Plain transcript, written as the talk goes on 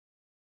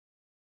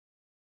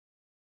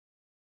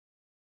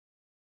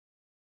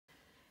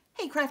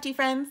Hey crafty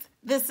friends,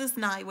 this is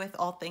Nye with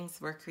All Things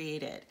Were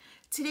Created.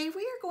 Today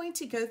we are going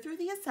to go through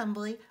the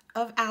assembly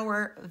of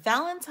our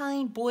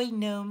Valentine Boy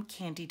Gnome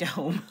Candy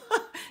Dome.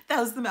 That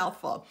was the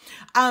mouthful.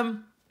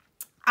 I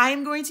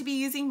am going to be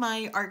using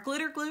my art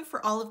glitter glue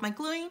for all of my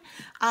gluing.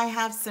 I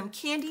have some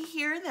candy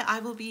here that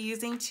I will be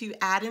using to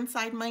add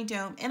inside my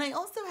dome, and I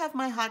also have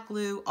my hot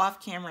glue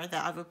off camera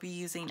that I will be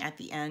using at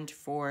the end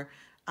for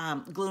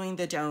gluing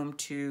the dome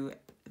to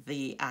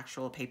the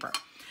actual paper.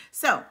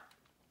 So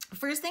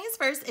first thing is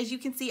first, as you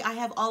can see, I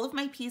have all of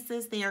my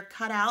pieces. They are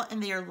cut out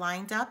and they are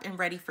lined up and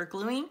ready for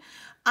gluing.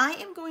 I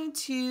am going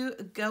to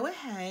go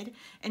ahead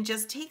and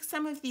just take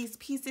some of these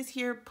pieces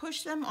here,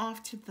 push them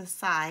off to the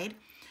side,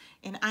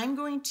 and I'm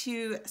going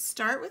to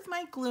start with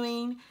my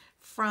gluing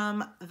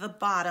from the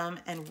bottom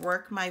and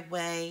work my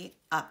way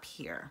up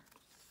here.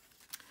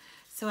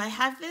 So I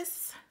have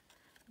this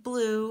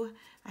blue,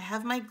 I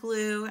have my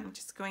glue. I'm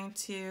just going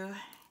to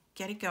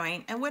get it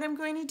going. And what I'm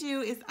going to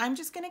do is I'm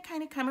just going to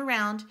kind of come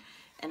around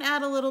and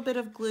add a little bit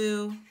of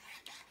glue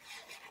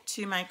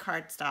to my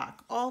cardstock,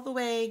 all the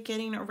way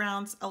getting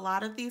around a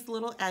lot of these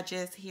little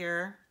edges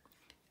here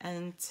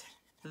and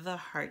the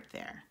heart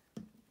there.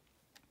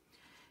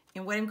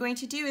 And what I'm going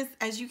to do is,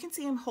 as you can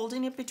see, I'm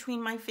holding it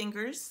between my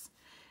fingers.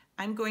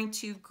 I'm going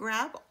to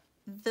grab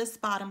this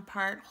bottom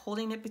part,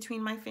 holding it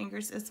between my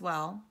fingers as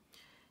well.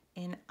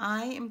 And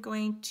I am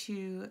going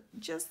to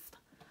just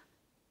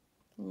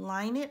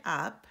line it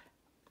up.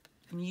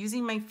 I'm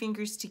using my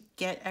fingers to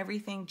get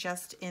everything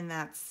just in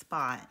that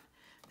spot,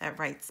 that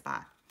right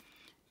spot.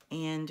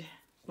 And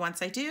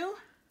once I do,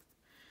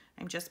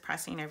 I'm just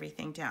pressing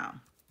everything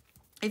down.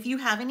 If you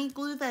have any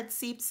glue that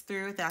seeps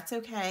through, that's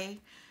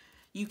okay.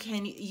 You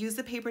can use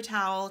a paper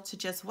towel to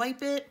just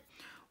wipe it,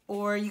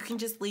 or you can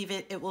just leave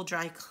it, it will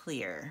dry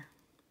clear.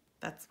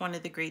 That's one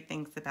of the great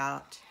things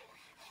about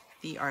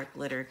the art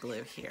glitter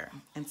glue here.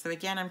 And so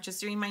again, I'm just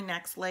doing my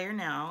next layer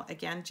now.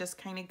 Again, just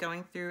kind of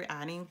going through,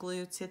 adding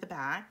glue to the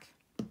back,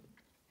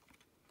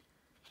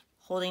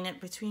 holding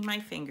it between my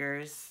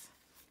fingers,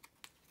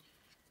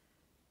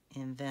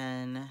 and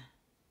then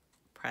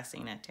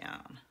pressing it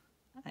down.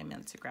 I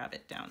meant to grab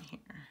it down here.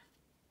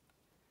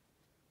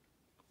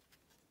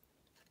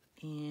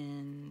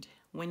 And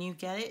when you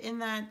get it in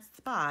that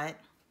spot,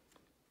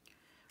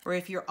 or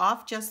if you're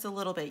off just a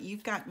little bit,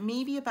 you've got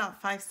maybe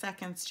about 5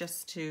 seconds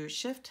just to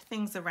shift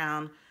things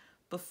around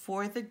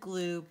before the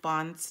glue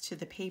bonds to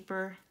the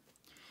paper,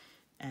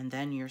 and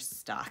then you're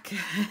stuck.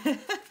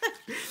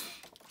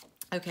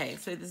 Okay,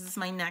 so this is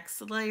my next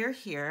layer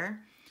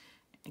here.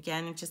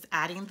 Again, I'm just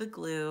adding the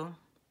glue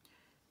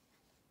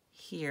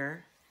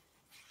here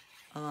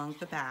along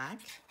the back.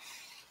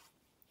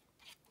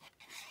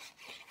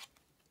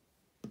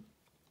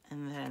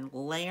 And then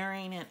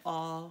layering it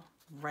all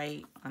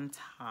right on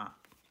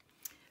top.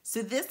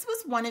 So this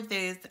was one of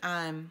those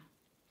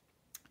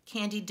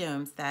candy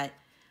domes that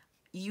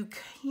you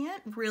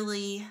can't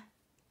really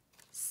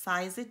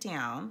size it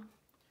down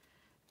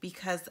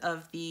because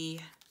of the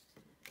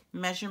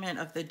measurement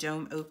of the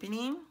dome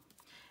opening.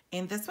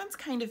 And this one's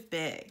kind of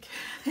big.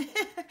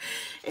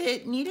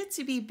 It needed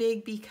to be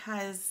big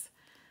because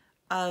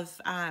of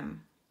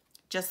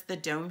just the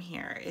dome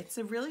here. It's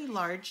a really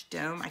large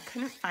dome. I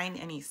couldn't find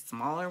any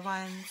smaller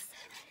ones,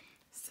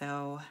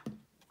 so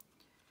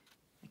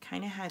I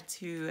kind of had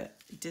to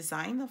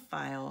design the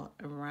file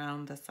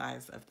around the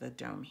size of the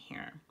dome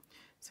here.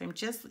 So I'm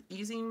just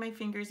using my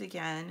fingers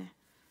again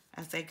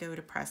as I go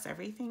to press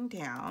everything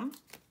down.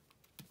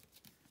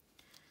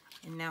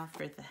 And now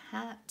for the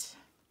hat.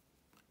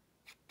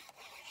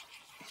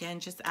 Again,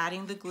 just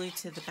adding the glue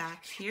to the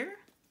back here.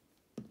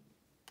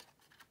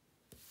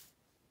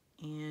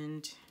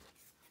 And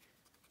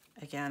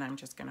again, I'm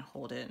just gonna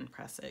hold it and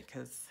press it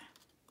because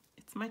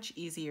it's much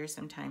easier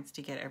sometimes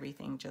to get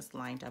everything just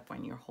lined up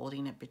when you're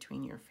holding it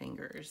between your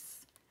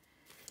fingers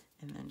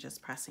and then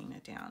just pressing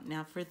it down.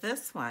 Now for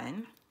this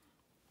one,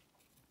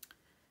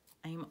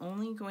 I'm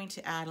only going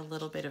to add a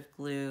little bit of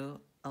glue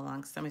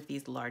along some of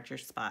these larger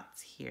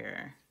spots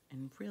here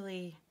and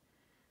really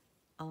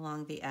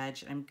along the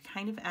edge. I'm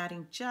kind of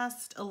adding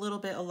just a little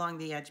bit along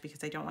the edge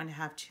because I don't want to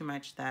have too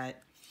much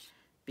that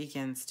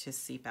begins to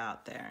seep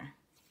out there.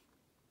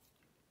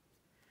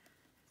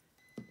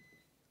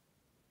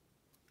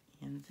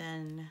 And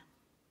then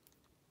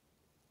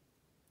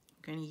I'm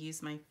going to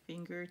use my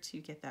finger to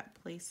get that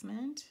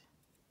placement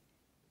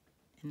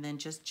and then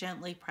just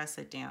gently press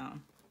it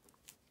down.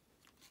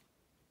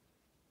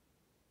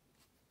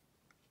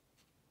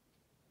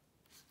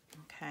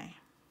 Okay.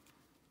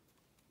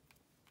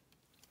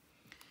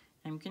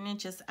 I'm going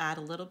to just add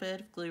a little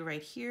bit of glue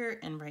right here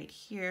and right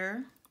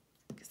here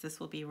because this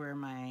will be where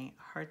my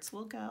hearts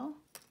will go.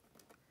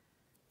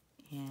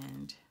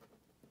 And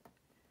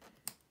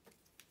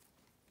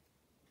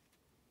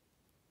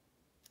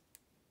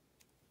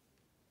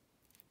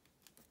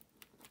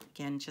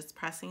again, just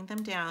pressing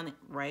them down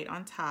right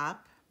on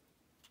top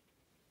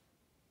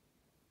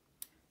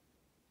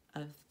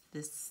of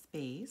this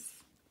space.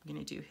 I'm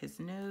going to do his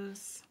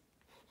nose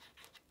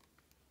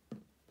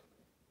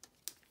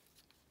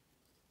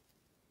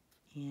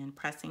and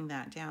pressing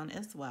that down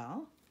as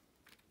well.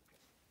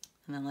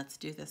 And then let's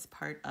do this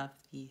part of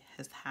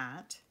his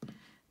hat.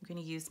 I'm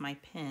going to use my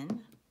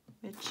pin,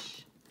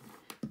 which,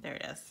 there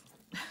it is.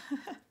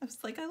 I was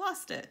like, I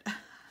lost it.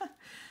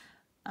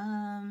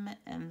 And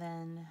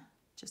then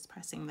just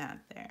pressing that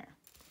there.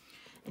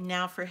 And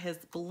now for his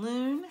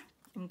balloon,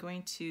 I'm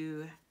going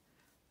to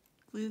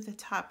glue the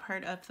top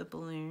part of the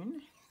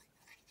balloon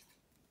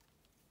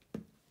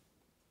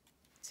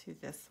to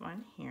this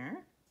one here.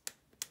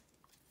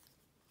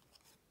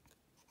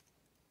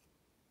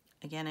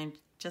 Again, I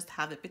just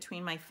have it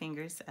between my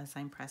fingers as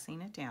I'm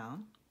pressing it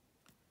down.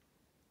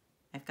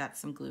 I've got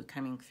some glue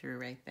coming through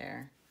right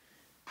there.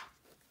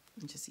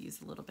 And just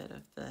use a little bit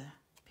of the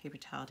paper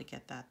towel to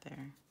get that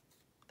there.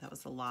 That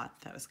was a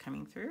lot that was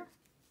coming through.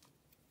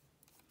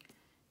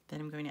 Then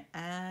I'm going to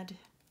add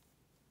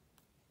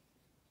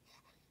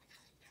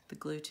the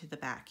glue to the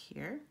back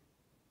here.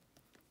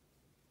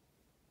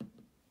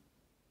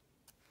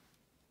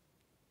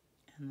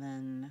 And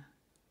then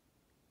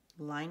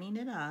lining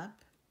it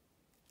up,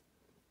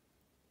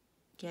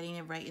 getting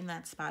it right in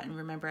that spot. And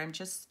remember, I'm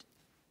just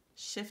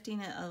shifting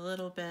it a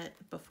little bit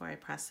before I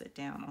press it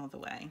down all the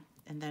way.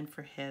 And then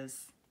for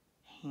his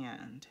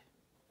hand,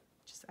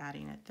 just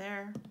adding it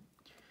there.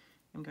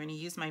 I'm going to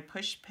use my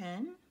push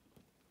pin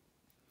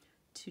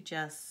to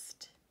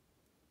just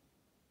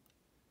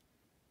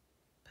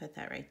put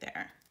that right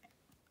there.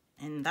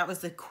 And that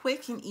was a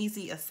quick and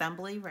easy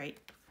assembly right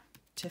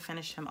to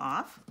finish him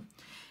off.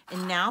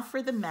 And now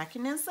for the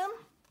mechanism.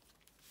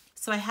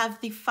 So I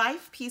have the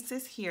 5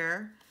 pieces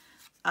here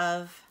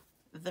of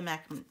the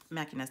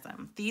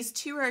mechanism. These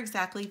two are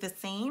exactly the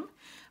same.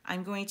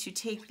 I'm going to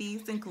take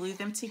these and glue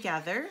them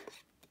together.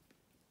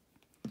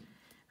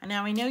 And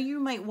now I know you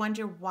might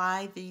wonder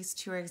why these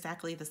two are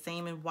exactly the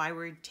same and why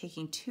we're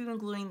taking 2 and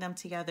gluing them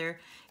together.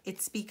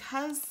 It's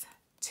because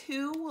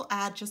 2 will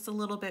add just a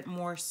little bit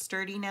more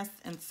sturdiness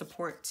and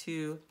support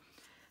to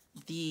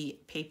the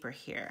paper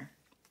here.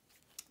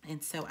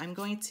 And so I'm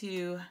going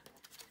to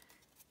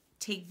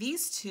take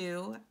these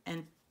 2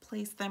 and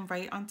place them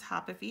right on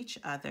top of each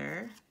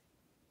other.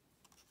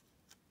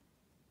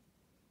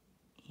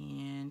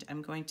 And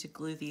I'm going to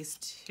glue these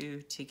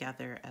 2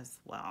 together as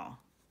well.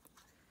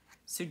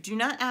 So do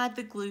not add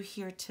the glue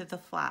here to the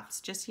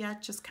flaps just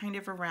yet, just kind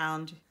of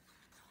around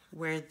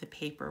where the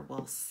paper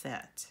will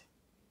sit.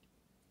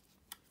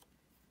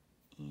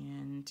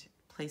 And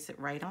place it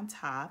right on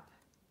top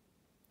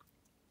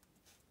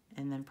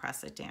and then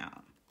press it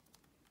down.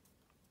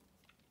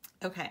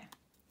 Okay,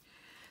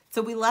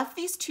 so we left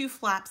these 2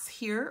 flaps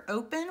here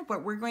open.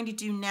 What we're going to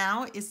do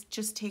now is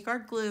just take our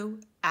glue,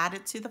 add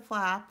it to the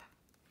flap,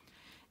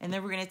 and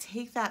then we're going to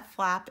take that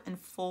flap and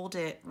fold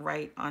it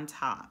right on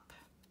top.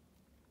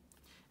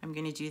 I'm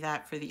going to do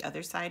that for the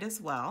other side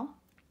as well.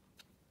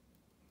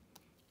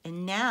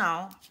 And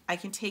now I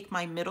can take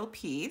my middle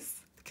piece,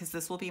 because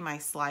this will be my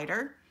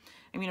slider.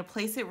 I'm going to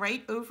place it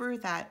right over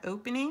that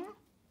opening.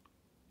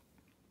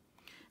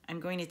 I'm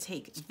going to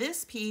take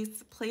this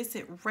piece, place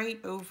it right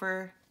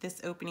over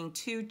this opening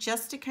too,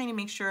 just to kind of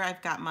make sure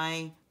I've got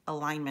my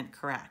alignment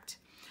correct.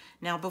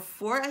 Now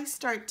before I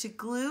start to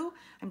glue,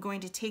 I'm going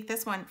to take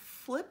this one,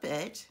 flip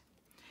it,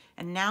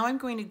 and now I'm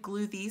going to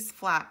glue these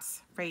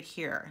flaps right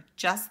here,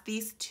 just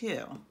these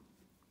 2.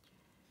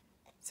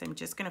 So I'm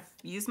just going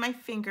to use my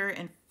finger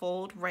and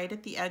fold right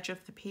at the edge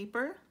of the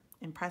paper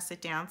and press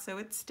it down so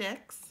it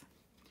sticks.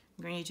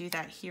 I'm going to do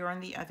that here on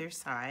the other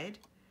side.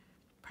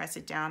 Press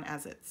it down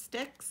as it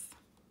sticks.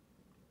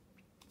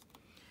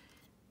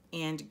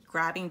 And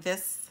grabbing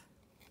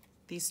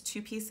these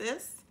 2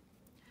 pieces,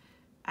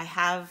 I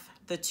have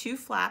the 2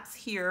 flaps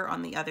here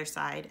on the other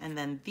side and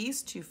then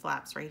these 2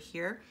 flaps right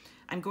here.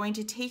 I'm going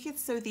to take it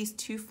so these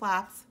 2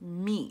 flaps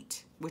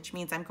meet, which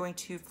means I'm going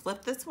to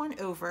flip this one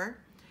over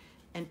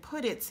and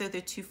put it so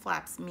the 2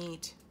 flaps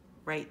meet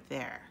right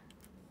there.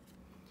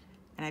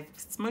 And I'm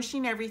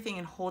smushing everything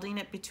and holding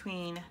it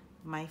between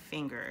my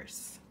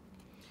fingers.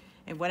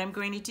 And what I'm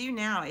going to do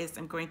now is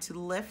I'm going to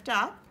lift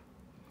up,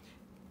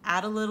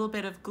 add a little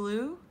bit of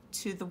glue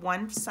to the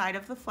one side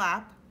of the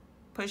flap,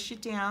 push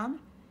it down,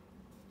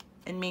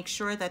 and make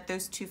sure that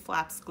those 2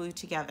 flaps glue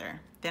together.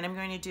 Then I'm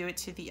going to do it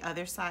to the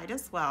other side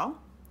as well.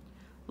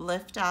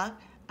 Lift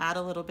up, add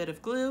a little bit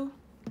of glue,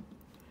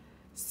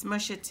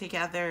 smush it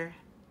together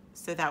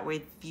so that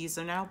way these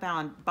are now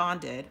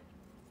bonded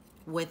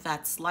with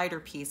that slider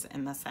piece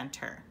in the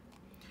center.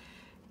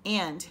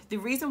 And the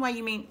reason why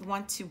you may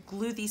want to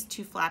glue these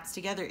 2 flaps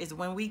together is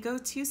when we go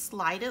to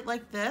slide it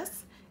like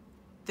this,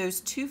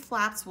 those 2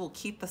 flaps will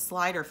keep the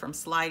slider from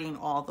sliding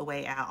all the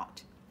way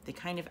out. They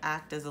kind of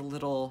act as a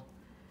little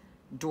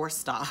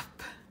doorstop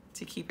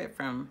to keep it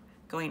from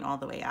going all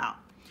the way out.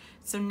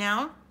 So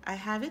now I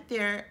have it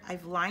there,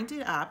 I've lined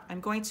it up. I'm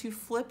going to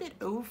flip it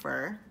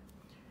over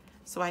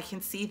so I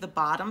can see the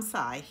bottom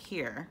side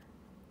here.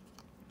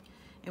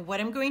 And what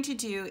I'm going to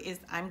do is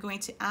I'm going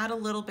to add a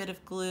little bit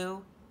of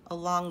glue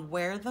along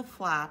where the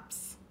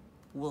flaps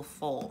will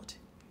fold.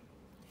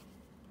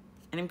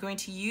 And I'm going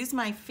to use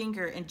my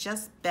finger and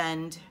just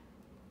bend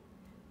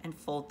and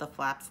fold the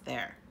flaps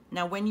there.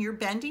 Now when you're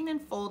bending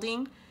and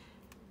folding,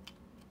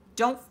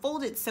 don't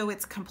fold it so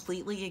it's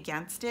completely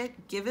against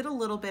it. Give it a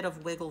little bit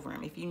of wiggle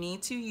room. If you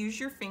need to, use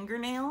your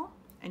fingernail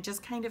and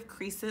just kind of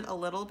crease it a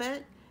little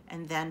bit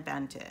and then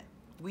bend it.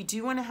 We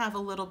do want to have a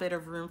little bit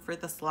of room for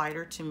the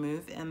slider to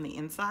move in the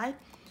inside.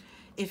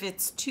 If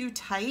it's too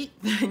tight,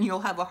 then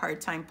you'll have a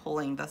hard time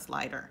pulling the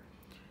slider.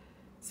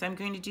 So I'm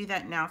going to do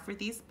that now for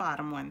these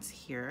bottom ones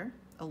here.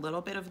 A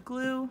little bit of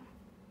glue.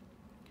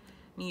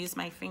 And use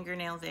my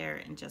fingernail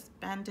there and just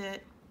bend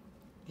it.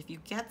 If you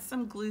get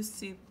some glue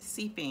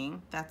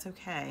seeping, that's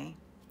okay.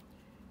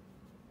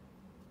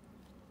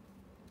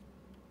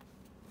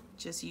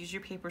 Just use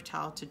your paper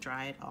towel to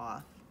dry it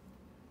off.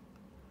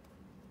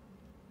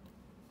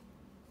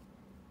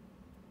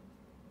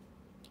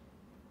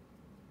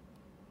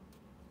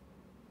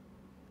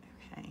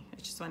 Okay, I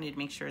just wanted to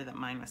make sure that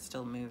mine was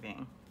still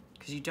moving,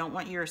 because you don't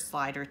want your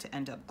slider to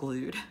end up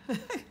glued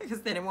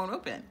because then it won't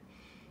open.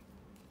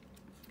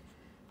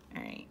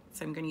 All right,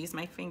 so I'm going to use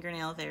my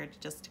fingernail there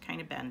just to kind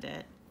of bend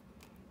it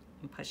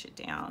and push it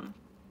down.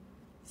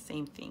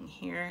 Same thing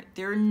here.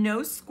 There are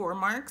no score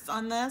marks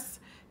on this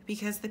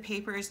because the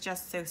paper is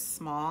just so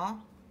small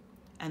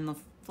and the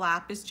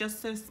flap is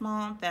just so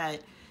small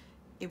that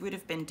it would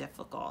have been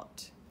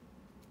difficult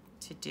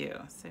to do.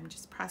 So I'm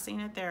just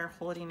pressing it there,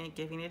 holding it,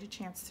 giving it a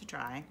chance to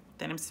dry.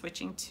 Then I'm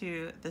switching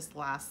to this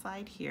last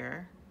side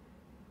here,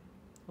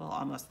 well,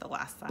 almost the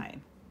last side,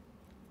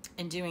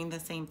 and doing the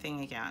same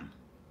thing again.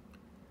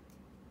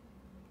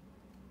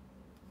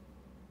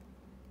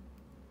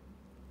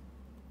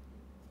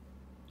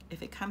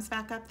 If it comes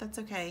back up, that's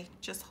okay.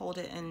 Just hold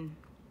it and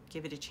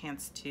give it a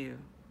chance to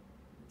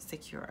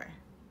secure.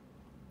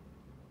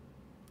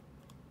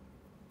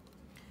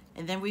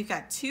 And then we've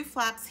got two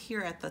flaps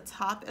here at the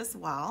top as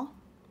well.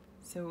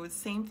 So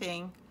same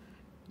thing,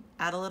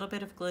 add a little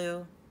bit of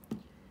glue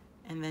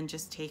and then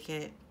just take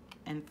it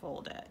and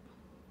fold it.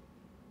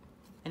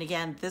 And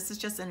again, this is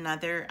just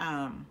another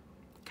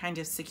kind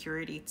of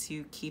security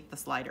to keep the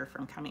slider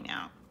from coming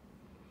out.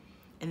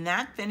 And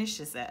that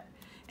finishes it.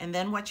 And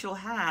then what you'll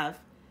have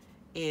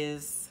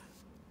is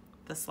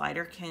the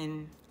slider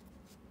can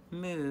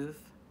move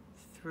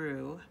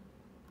through.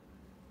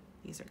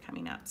 These are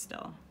coming out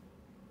still.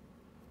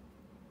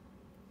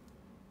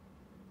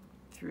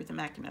 Through the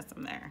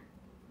mechanism there.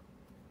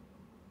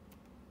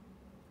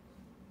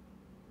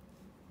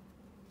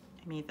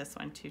 I made this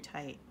one too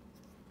tight.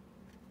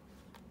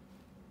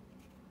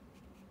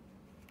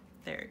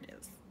 There it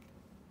is.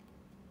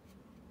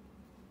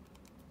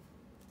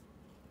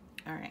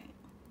 All right.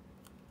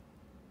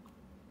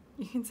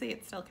 You can see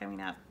it's still coming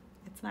up.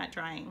 It's not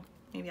drying.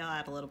 Maybe I'll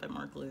add a little bit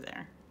more glue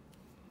there.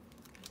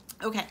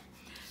 Okay,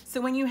 so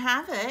when you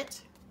have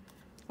it,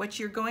 what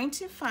you're going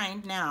to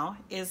find now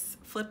is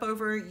flip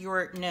over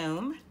your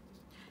gnome,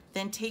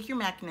 then take your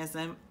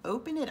mechanism,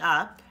 open it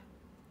up,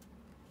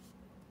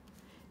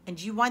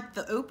 and you want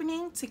the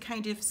opening to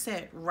kind of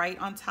sit right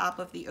on top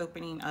of the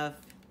opening of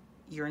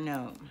your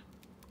gnome.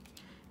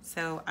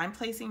 So I'm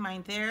placing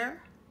mine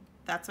there.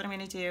 That's what I'm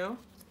going to do.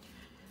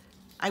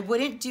 I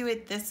wouldn't do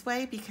it this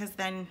way because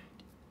then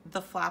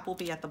the flap will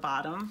be at the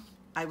bottom.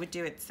 I would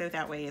do it so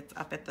that way it's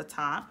up at the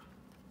top.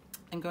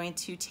 I'm going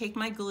to take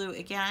my glue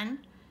again,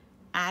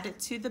 add it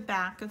to the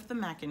back of the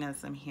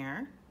mechanism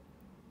here.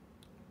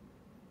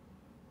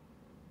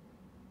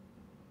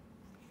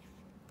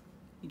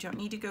 You don't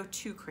need to go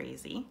too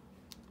crazy.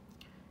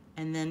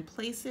 And then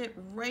place it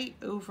right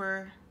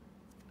over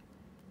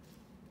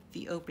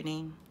the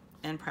opening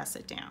and press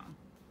it down.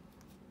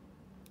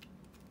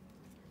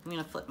 I'm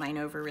gonna flip mine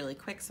over really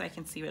quick so I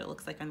can see what it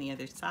looks like on the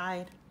other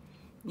side.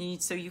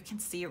 So you can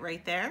see it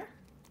right there.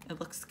 It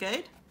looks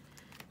good.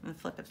 And then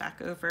flip it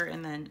back over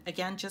and then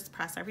again, just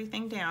press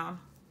everything down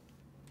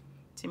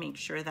to make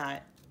sure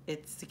that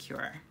it's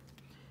secure.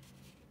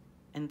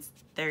 And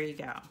there you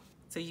go.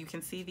 So you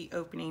can see the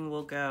opening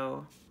will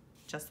go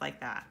just like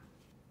that.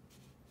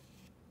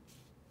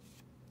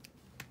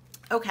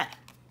 Okay.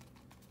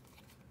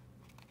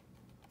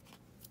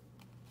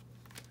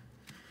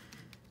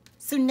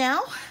 So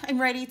now I'm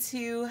ready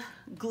to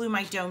glue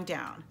my dome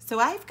down. So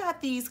I've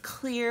got these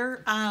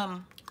clear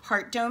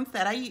heart domes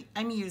that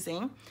I'm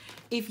using.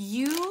 If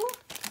you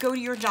go to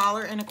your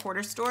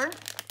 $1.25 store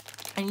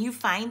and you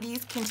find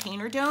these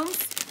container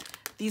domes,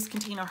 these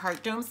container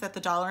heart domes that the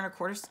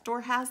 $1.25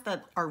 store has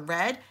that are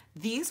red,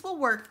 these will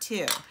work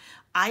too.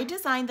 I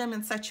designed them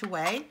in such a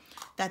way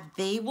that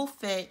they will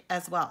fit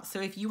as well. So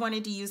if you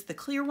wanted to use the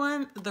clear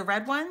one, the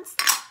red ones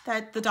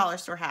that the dollar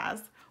store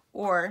has,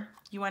 or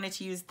you wanted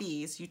to use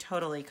these, you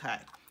totally could.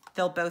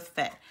 They'll both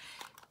fit.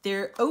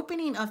 Their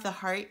opening of the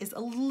heart is a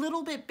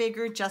little bit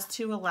bigger just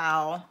to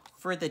allow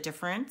for the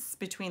difference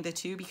between the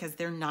two because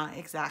they're not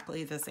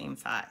exactly the same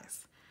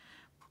size.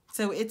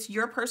 So it's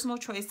your personal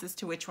choice as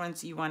to which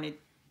ones you wanted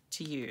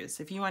to use.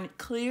 If you want it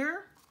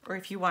clear or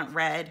if you want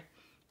red,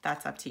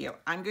 that's up to you.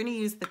 I'm going to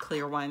use the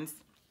clear ones,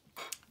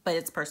 but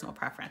it's personal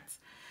preference.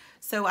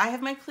 So I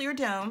have my clear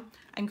dome.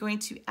 I'm going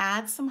to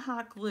add some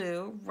hot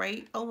glue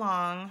right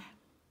along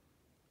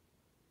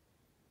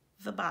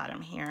the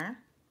bottom here.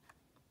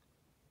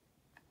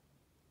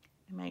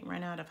 I might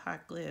run out of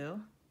hot glue.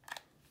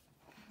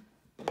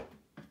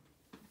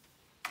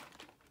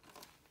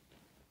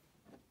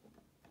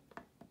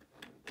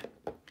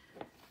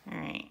 All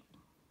right,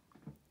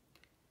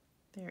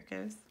 there it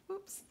goes.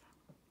 Oops,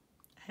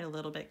 I had a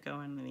little bit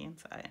going on the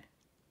inside.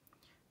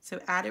 So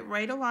add it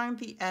right along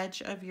the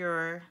edge of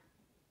your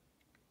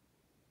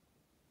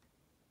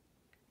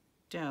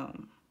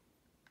dome.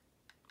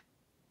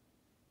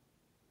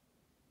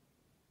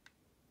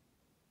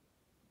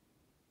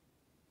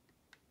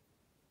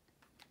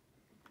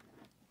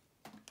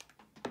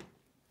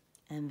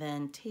 And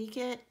then take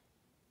it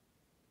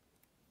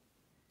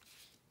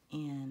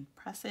and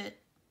press it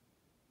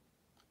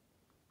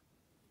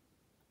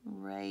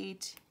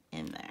right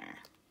in there.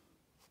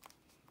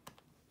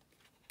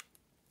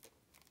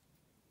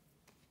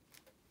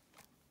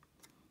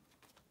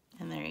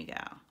 And there you go.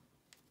 I've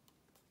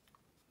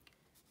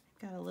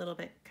got a little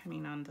bit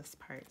coming on this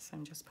part, so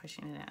I'm just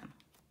pushing it in.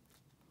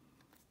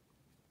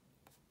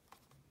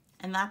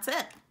 And that's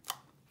it.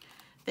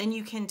 Then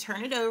you can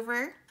turn it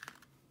over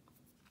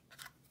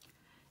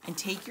and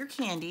take your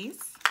candies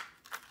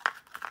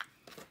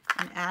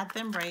and add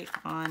them right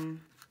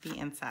on the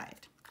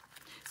inside.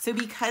 So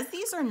because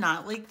these are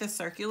not like the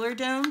circular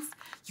domes,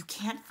 you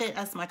can't fit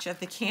as much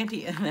of the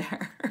candy in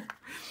there.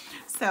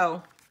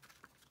 So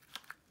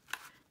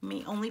you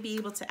may only be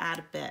able to add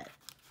a bit.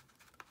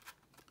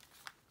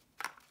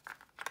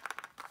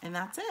 And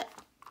that's it.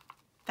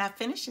 That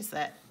finishes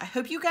it. I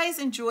hope you guys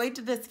enjoyed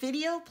this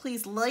video.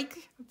 Please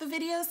like the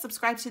video,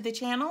 subscribe to the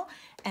channel,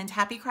 and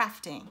happy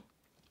crafting.